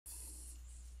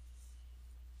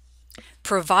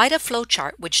Provide a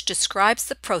flowchart which describes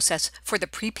the process for the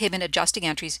prepayment adjusting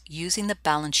entries using the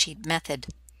balance sheet method.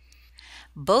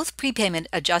 Both prepayment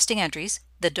adjusting entries,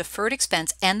 the deferred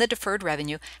expense and the deferred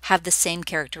revenue, have the same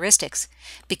characteristics.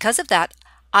 Because of that,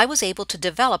 I was able to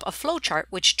develop a flowchart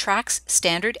which tracks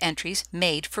standard entries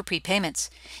made for prepayments.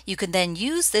 You can then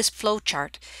use this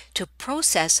flowchart to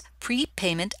process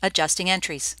prepayment adjusting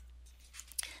entries.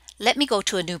 Let me go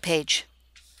to a new page.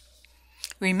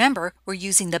 Remember, we're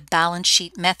using the balance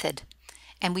sheet method,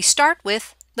 and we start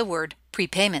with the word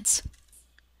prepayments.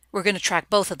 We're going to track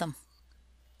both of them.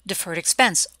 Deferred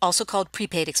expense, also called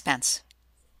prepaid expense.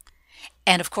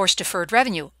 And of course, deferred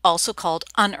revenue, also called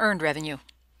unearned revenue.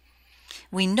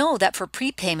 We know that for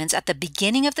prepayments at the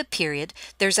beginning of the period,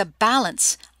 there's a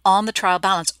balance on the trial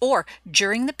balance, or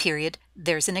during the period,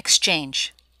 there's an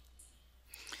exchange.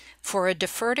 For a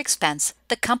deferred expense,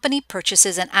 the company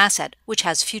purchases an asset which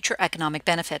has future economic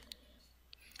benefit.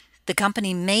 The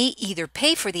company may either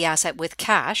pay for the asset with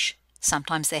cash,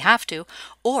 sometimes they have to,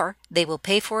 or they will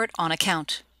pay for it on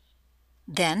account.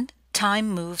 Then time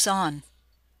moves on.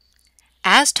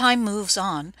 As time moves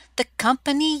on, the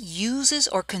company uses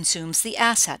or consumes the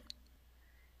asset,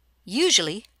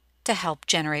 usually to help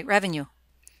generate revenue.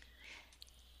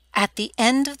 At the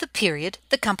end of the period,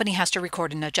 the company has to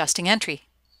record an adjusting entry.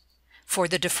 For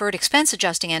the deferred expense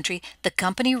adjusting entry, the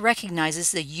company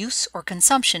recognizes the use or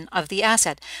consumption of the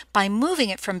asset by moving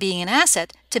it from being an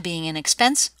asset to being an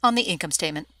expense on the income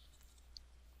statement.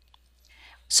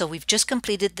 So we've just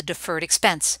completed the deferred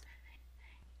expense.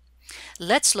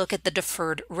 Let's look at the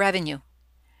deferred revenue.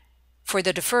 For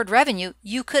the deferred revenue,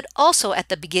 you could also at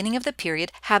the beginning of the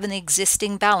period have an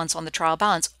existing balance on the trial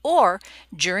balance, or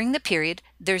during the period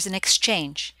there's an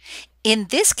exchange. In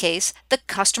this case, the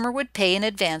customer would pay in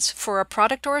advance for a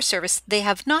product or a service they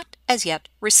have not as yet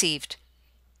received.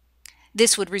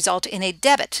 This would result in a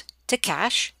debit to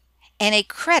cash and a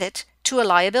credit to a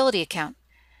liability account.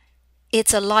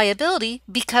 It's a liability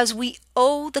because we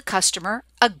owe the customer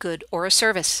a good or a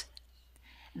service.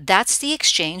 That's the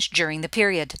exchange during the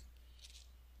period.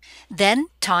 Then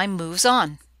time moves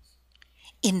on.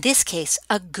 In this case,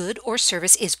 a good or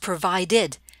service is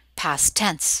provided, past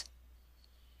tense.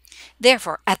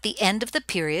 Therefore, at the end of the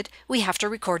period, we have to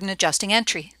record an adjusting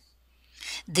entry.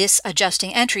 This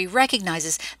adjusting entry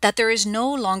recognizes that there is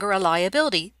no longer a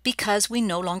liability because we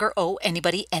no longer owe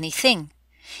anybody anything.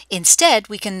 Instead,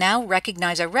 we can now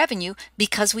recognize a revenue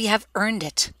because we have earned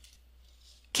it.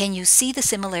 Can you see the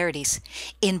similarities?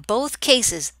 In both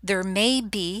cases, there may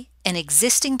be an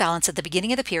existing balance at the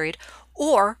beginning of the period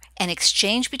or an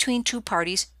exchange between two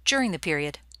parties during the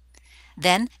period.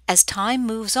 Then, as time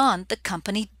moves on, the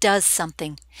company does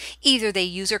something. Either they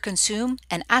use or consume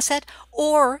an asset,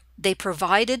 or they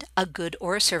provided a good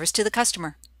or a service to the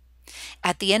customer.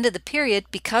 At the end of the period,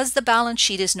 because the balance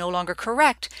sheet is no longer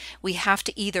correct, we have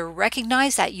to either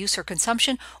recognize that use or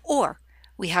consumption, or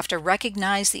we have to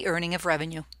recognize the earning of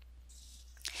revenue.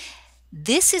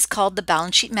 This is called the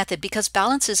balance sheet method because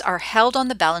balances are held on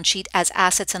the balance sheet as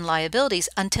assets and liabilities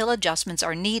until adjustments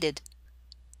are needed.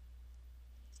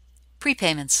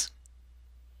 Prepayments.